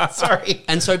 Sorry.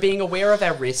 And so being aware of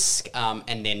our risk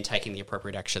and then taking the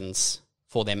appropriate actions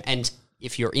for them. And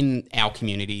if you're in our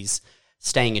communities,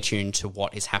 staying attuned to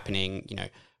what is happening,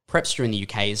 Prepster in the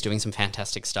UK is doing some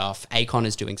fantastic stuff. ACON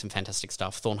is doing some fantastic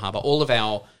stuff. Thorn Harbour, all of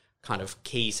our kind of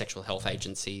key sexual health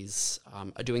agencies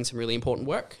are doing some really important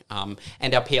work, and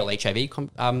our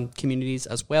PLHIV communities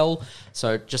as well.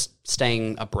 So just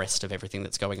staying abreast of everything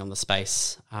that's going on in the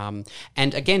space. And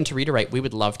again, to reiterate, we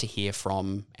would love to hear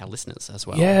from our listeners as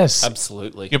well. Yes.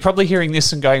 Absolutely. You're probably hearing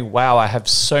this and going, wow, I have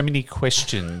so many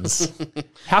questions.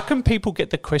 How can people get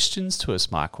the questions to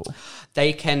us, Michael?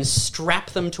 They can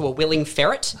strap them to a willing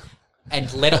ferret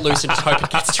and let it loose and just hope it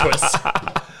gets to us.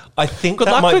 I think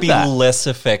that might be less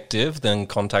effective than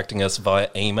contacting us via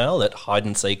email at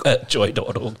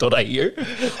hideandseek@joy.org.au.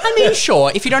 I mean,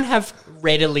 sure, if you don't have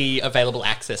readily available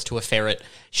access to a ferret,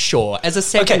 sure. As a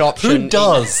second option... Who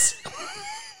does?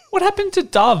 What happened to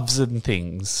doves and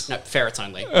things? No, ferrets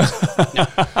only. No,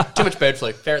 too much bird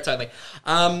flu. Ferrets only.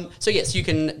 So yes, you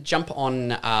can jump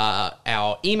on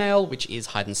our email, which is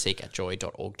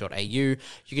hideandseek@joy.org.au. You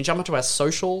can jump onto our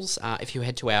socials. If you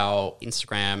head to our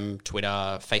Instagram, Twitter,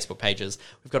 Facebook pages,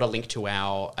 we've got a link to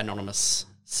our anonymous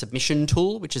submission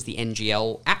tool, which is the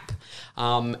NGL app.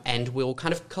 And we'll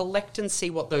kind of collect and see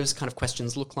what those kind of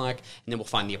questions look like, and then we'll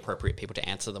find the appropriate people to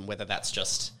answer them, whether that's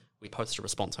just... we post a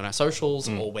response on our socials,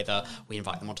 or whether we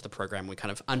invite them onto the program. We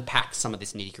kind of unpack some of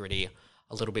this nitty-gritty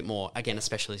a little bit more, again,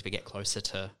 especially as we get closer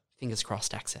to, fingers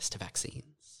crossed, access to vaccines.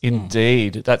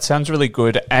 Indeed. That sounds really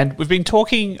good. And we've been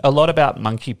talking a lot about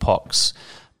monkeypox,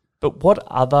 but what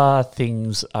other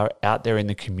things are out there in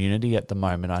the community at the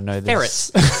moment? I know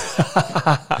there's... ferrets.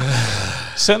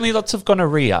 Certainly lots of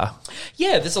gonorrhea.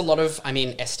 Yeah, there's a lot of,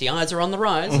 STIs are on the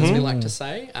rise, as we like to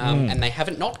say, and they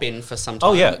haven't not been for some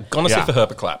time. Oh, yeah. Gonorrhea for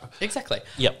herpeclap. Exactly.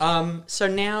 Yep. So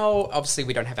now, obviously,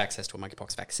 we don't have access to a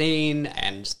monkeypox vaccine,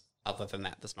 and other than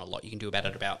that, there's not a lot you can do about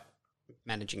it, about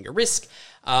managing your risk.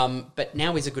 But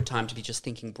now is a good time to be just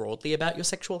thinking broadly about your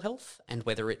sexual health and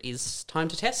whether it is time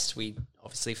to test. We,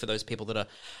 obviously, for those people that are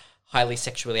highly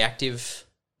sexually active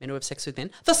men who have sex with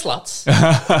men. The sluts.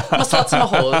 My sluts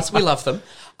and my whores. We love them.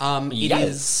 It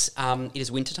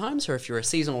is winter time, so if you're a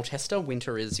seasonal tester,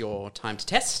 winter is your time to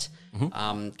test.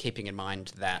 Keeping in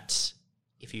mind that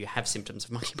if you have symptoms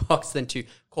of monkeypox, then to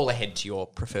call ahead to your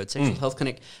preferred sexual health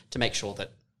clinic to make sure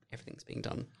that everything's being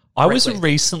done. I was correctly.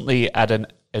 recently at an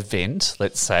event,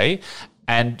 let's say,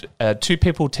 and 2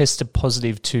 people tested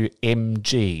positive to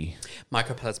MG.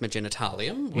 Mycoplasma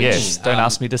genitalium. Which, Yes, don't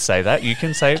ask me to say that. You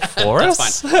can say it for that's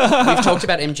us. fine. We've talked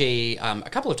about MG a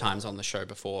couple of times on the show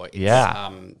before. It's,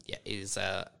 it is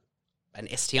an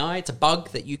STI. It's a bug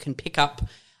that you can pick up,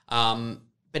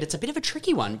 but it's a bit of a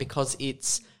tricky one because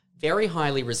it's very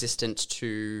highly resistant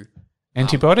to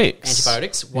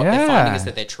Antibiotics. What they're finding is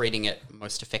that they're treating it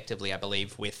most effectively, I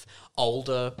believe, with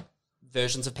older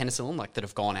versions of penicillin, like that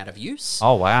have gone out of use.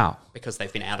 Oh, wow. Because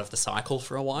they've been out of the cycle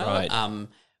for a while. Right.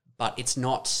 But it's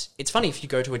not... It's funny, if you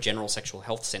go to a general sexual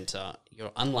health centre,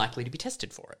 you're unlikely to be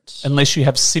tested for it. Unless you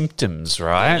have symptoms,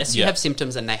 right? Unless you have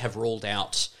symptoms and they have ruled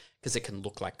out... Because it can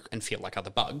look like and feel like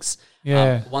other bugs.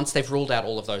 Yeah. Once they've ruled out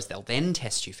all of those, they'll then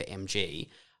test you for MG.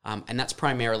 And that's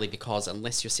primarily because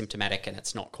unless you're symptomatic and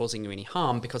it's not causing you any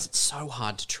harm, because it's so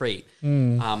hard to treat,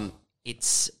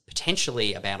 it's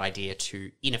potentially a bad idea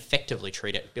to ineffectively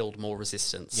treat it, build more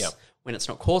resistance when it's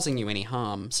not causing you any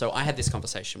harm. So I had this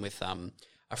conversation with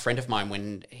a friend of mine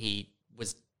when he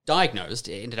was diagnosed,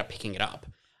 ended up picking it up,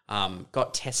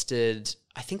 got tested.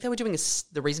 I think they were doing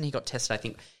the reason he got tested, I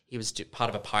think he was part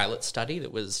of a pilot study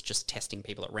that was just testing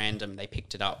people at random. They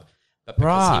picked it up, but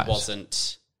because he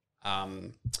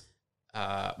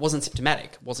wasn't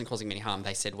symptomatic, wasn't causing him any harm,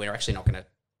 they said, we're actually not going to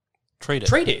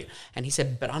treat you. And he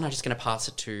said, but aren't I just going to pass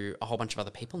it to a whole bunch of other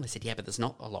people? And they said, yeah, but there's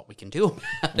not a lot we can do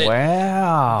about it.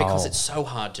 Wow. Because it's so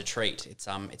hard to treat. It's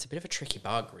a bit of a tricky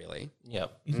bug, really.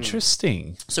 Yep.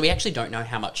 Interesting. So we actually don't know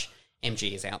how much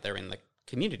MG is out there in the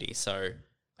community. So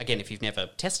again, if you've never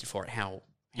tested for it, how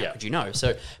could you know?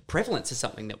 So prevalence is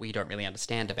something that we don't really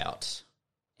understand about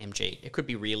MG. It could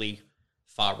be really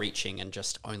far-reaching and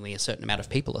just only a certain amount of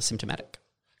people are symptomatic.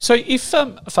 So if,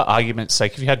 for argument's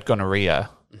sake, if you had gonorrhea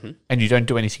and you don't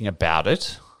do anything about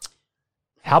it,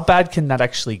 how bad can that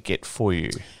actually get for you?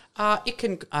 It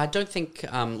can. I don't think,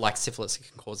 like syphilis, it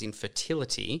can cause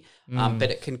infertility, but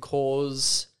it can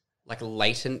cause like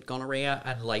latent gonorrhea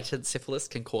and latent syphilis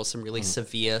can cause some really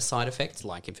severe side effects,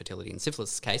 like infertility in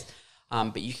syphilis' case.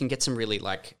 But you can get some really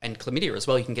and chlamydia as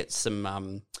well. You can get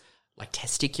some like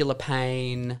testicular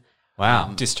pain.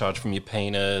 Wow. Discharge from your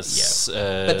penis.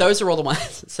 Yeah. But those are all the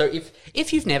ones. So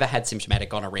if you've never had symptomatic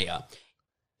gonorrhea,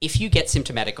 if you get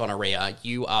symptomatic gonorrhea,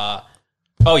 you are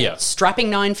strapping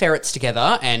 9 ferrets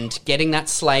together and getting that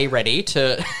sleigh ready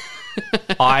to...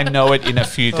 I know it in a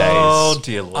few days. Oh,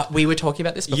 dear Lord. We were talking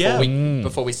about this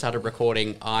before we started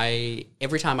recording.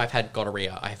 Every time I've had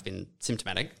gonorrhea, I have been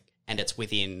symptomatic, and it's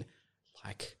within,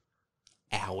 like...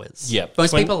 hours. Yeah.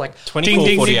 Most people are like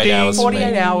 24, 48 hours.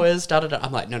 48 hours, da-da-da.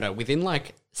 I'm like, no, within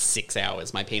like 6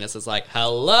 hours, my penis is like,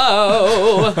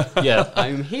 hello.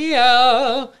 I'm here.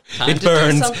 Time It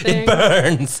burns. It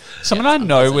burns. Someone I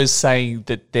know was saying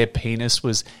that their penis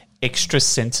was extra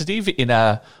sensitive in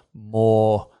a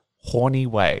more horny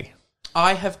way.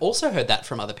 I have also heard that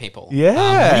from other people.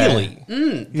 Yeah. Really?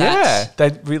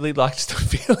 They really liked the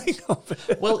feeling of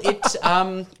it. Well,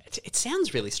 it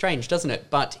sounds really strange, doesn't it?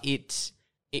 But it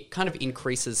kind of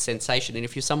increases sensation. And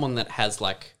if you're someone that has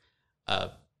like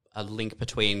a link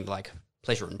between like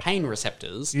pleasure and pain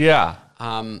receptors. Yeah.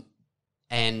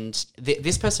 And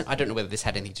this person, I don't know whether this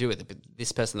had anything to do with it, but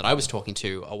this person that I was talking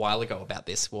to a while ago about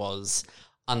this was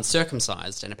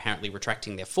uncircumcised and apparently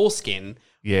retracting their foreskin.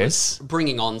 Yes.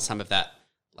 Bringing on some of that,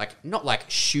 like, not like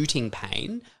shooting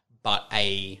pain, but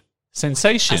a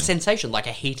sensation. A sensation, like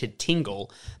a heated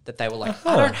tingle that they were like,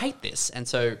 I don't hate this. And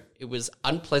so it was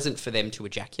unpleasant for them to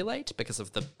ejaculate because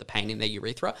of the pain in their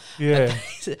urethra. Yeah.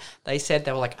 But they said,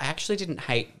 they were like, I actually didn't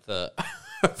hate the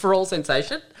overall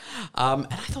sensation. And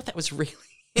I thought that was really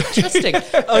interesting.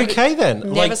 Okay, then.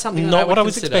 Never like, something not that what I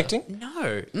was consider. expecting.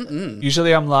 No. Mm-mm.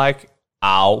 Usually I'm like,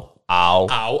 ow, ow,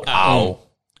 ow, ow.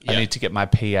 Yeah. I need to get my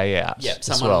PA out. Yeah, as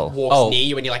someone well. walks near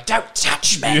you and you're like, don't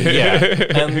touch me.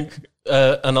 And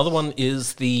another one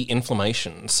is the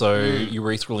inflammation. So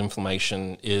urethral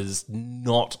inflammation is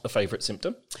not a favourite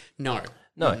symptom. No.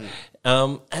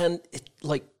 And it,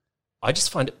 like, I just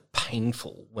find it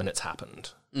painful when it's happened.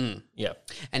 Yeah.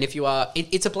 And if you are,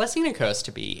 it's a blessing and a curse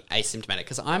to be asymptomatic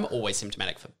because I'm always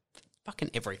symptomatic for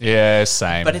fucking everything. Yeah,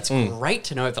 same. But it's great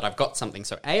to know that I've got something.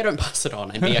 So A, I don't pass it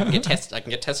on, and B, I can get tested. I can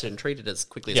get tested and treated as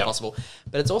quickly as possible.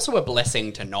 But it's also a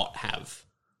blessing to not have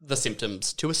the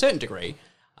symptoms to a certain degree.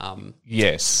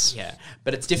 Yes. Yeah,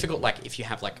 but it's difficult. Like if you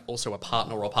have like also a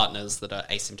partner or partners that are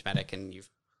asymptomatic, and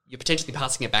you're potentially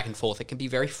passing it back and forth. It can be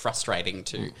very frustrating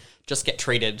to just get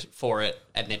treated for it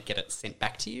and then get it sent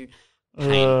back to you.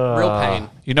 Pain, real pain.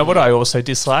 You know what I also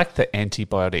dislike? The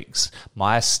antibiotics.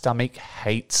 My stomach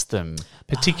hates them,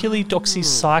 particularly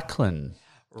doxycycline.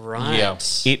 Right. Yeah.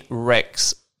 It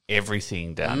wrecks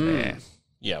everything down there.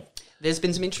 Yeah. There's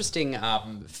been some interesting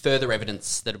further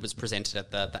evidence that was presented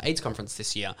at the AIDS conference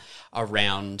this year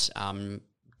around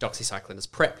doxycycline as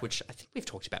PrEP, which I think we've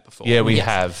talked about before. Yeah, we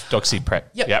have DoxyPrep.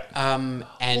 Yep.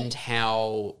 And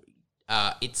how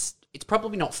it's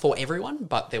probably not for everyone,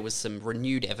 but there was some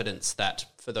renewed evidence that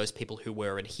for those people who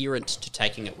were adherent to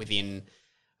taking it within,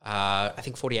 I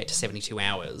think 48 to 72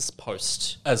 hours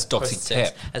post As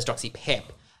DoxyPep. as DoxyPep,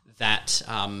 that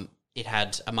it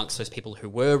had amongst those people who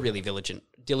were really diligent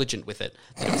with it,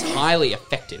 that it was highly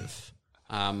effective.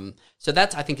 So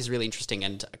that I think is really interesting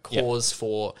and a cause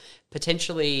for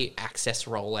potentially access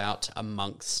rollout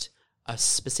amongst a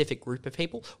specific group of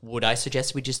people. Would I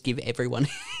suggest we just give everyone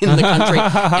in the country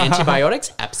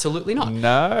antibiotics? Absolutely not.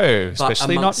 No,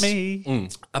 especially not amongst- me.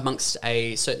 Amongst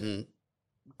a certain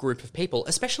group of people,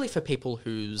 especially for people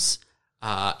whose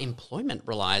employment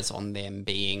relies on them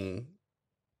being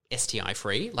STI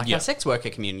free, like our sex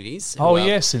worker communities. Oh,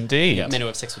 yes, indeed. Men who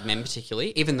have sex with men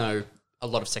particularly, even though a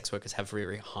lot of sex workers have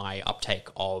very high uptake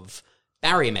of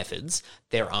barrier methods,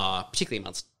 there are, particularly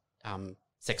amongst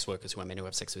sex workers who are men who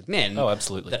have sex with men, Oh,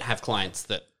 absolutely. that have clients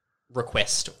that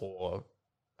request or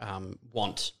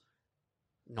want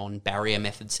non-barrier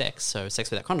method sex, so sex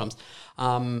without condoms,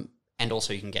 and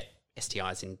also you can get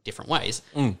STIs in different ways.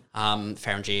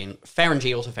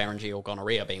 Pharyngeal to pharyngeal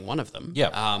gonorrhea being one of them.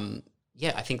 Yeah.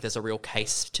 I think there's a real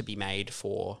case to be made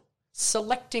for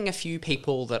selecting a few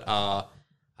people that are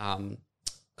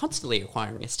constantly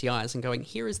acquiring STIs and going,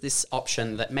 here is this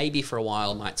option that maybe for a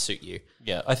while might suit you.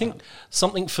 Yeah, I think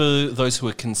something for those who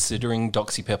are considering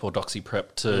DoxyPep or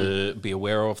DoxyPrep to be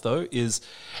aware of, though, is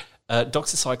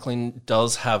doxycycline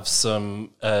does have some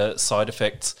side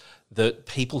effects that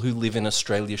people who live in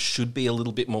Australia should be a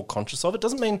little bit more conscious of. It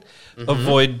doesn't mean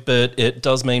avoid, but it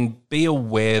does mean be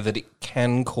aware that it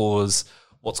can cause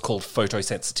what's called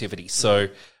photosensitivity, so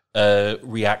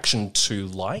reaction to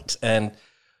light. And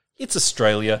it's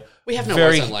Australia. We have no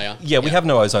ozone layer. Yeah, we have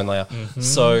no ozone layer.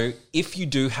 So if you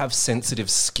do have sensitive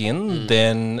skin,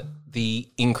 then the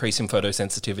increase in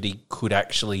photosensitivity could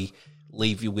actually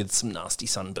leave you with some nasty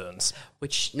sunburns.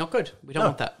 Which, not good. We don't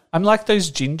want that. I'm like those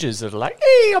gingers that are like,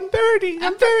 hey, I'm burning.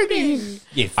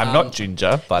 Yes. I'm not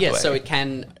ginger, by the way. Yeah, so it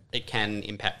can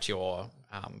impact your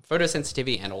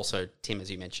photosensitivity and also, Tim,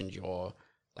 as you mentioned, your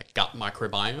like gut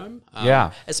microbiome.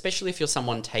 Especially if you're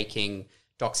someone taking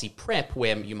DoxyPrep,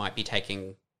 where you might be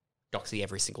taking Doxy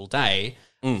every single day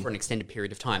for an extended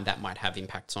period of time, that might have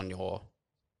impacts on your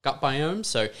gut biome.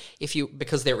 So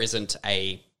because there isn't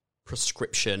a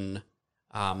prescription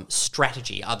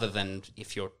strategy other than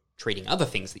if you're treating other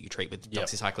things that you treat with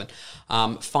doxycycline,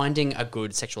 finding a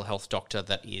good sexual health doctor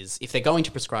that is, if they're going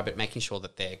to prescribe it, making sure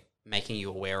that they're making you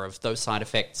aware of those side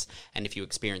effects, and if you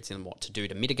experience them, what to do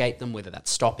to mitigate them, whether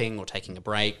that's stopping or taking a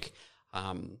break,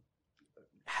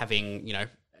 having,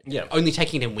 only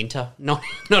taking it in winter, not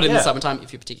in the summertime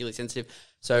if you're particularly sensitive.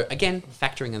 So again,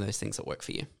 factoring in those things that work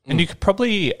for you. And you could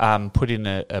probably put in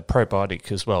a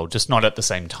probiotic as well, just not at the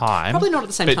same time. Probably not at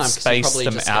the same but time. 'Cause you space probably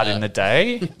them just out gotta- in the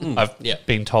day. I've Yeah.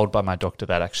 been told by my doctor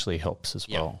that actually helps as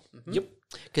well. Yep.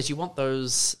 Because you want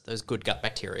those good gut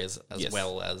bacteria as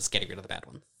well as getting rid of the bad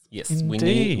ones. Yes,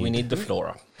 Indeed. we need the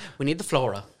flora. We need the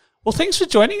flora. Well, thanks for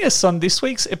joining us on this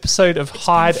week's episode of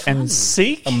Hide and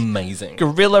Seek. Amazing.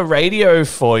 Guerrilla radio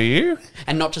for you.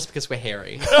 And not just because we're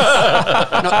hairy.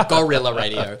 Not gorilla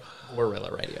radio.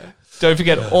 Guerrilla radio. Don't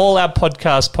forget, all our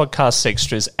podcast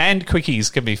extras and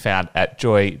quickies can be found at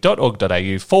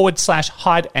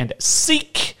joy.org.au/hide and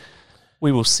seek.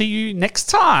 We will see you next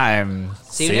time.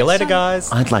 See you later,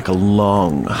 guys. I'd like a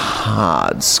long,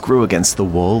 hard screw against the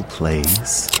wall,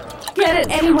 please. Get it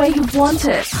any way you want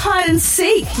it. Hide and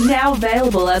Seek, now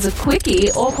available as a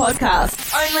quickie or podcast.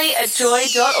 Only at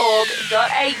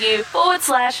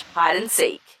joy.org.au/hide and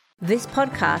seek. This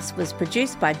podcast was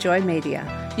produced by Joy Media.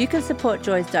 You can support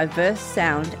Joy's diverse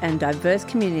sound and diverse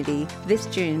community this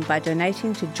June by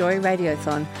donating to Joy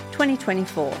Radiothon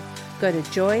 2024. Go to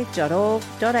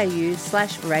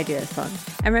joy.org.au/radiothon.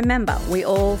 And remember, we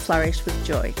all flourish with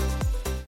joy.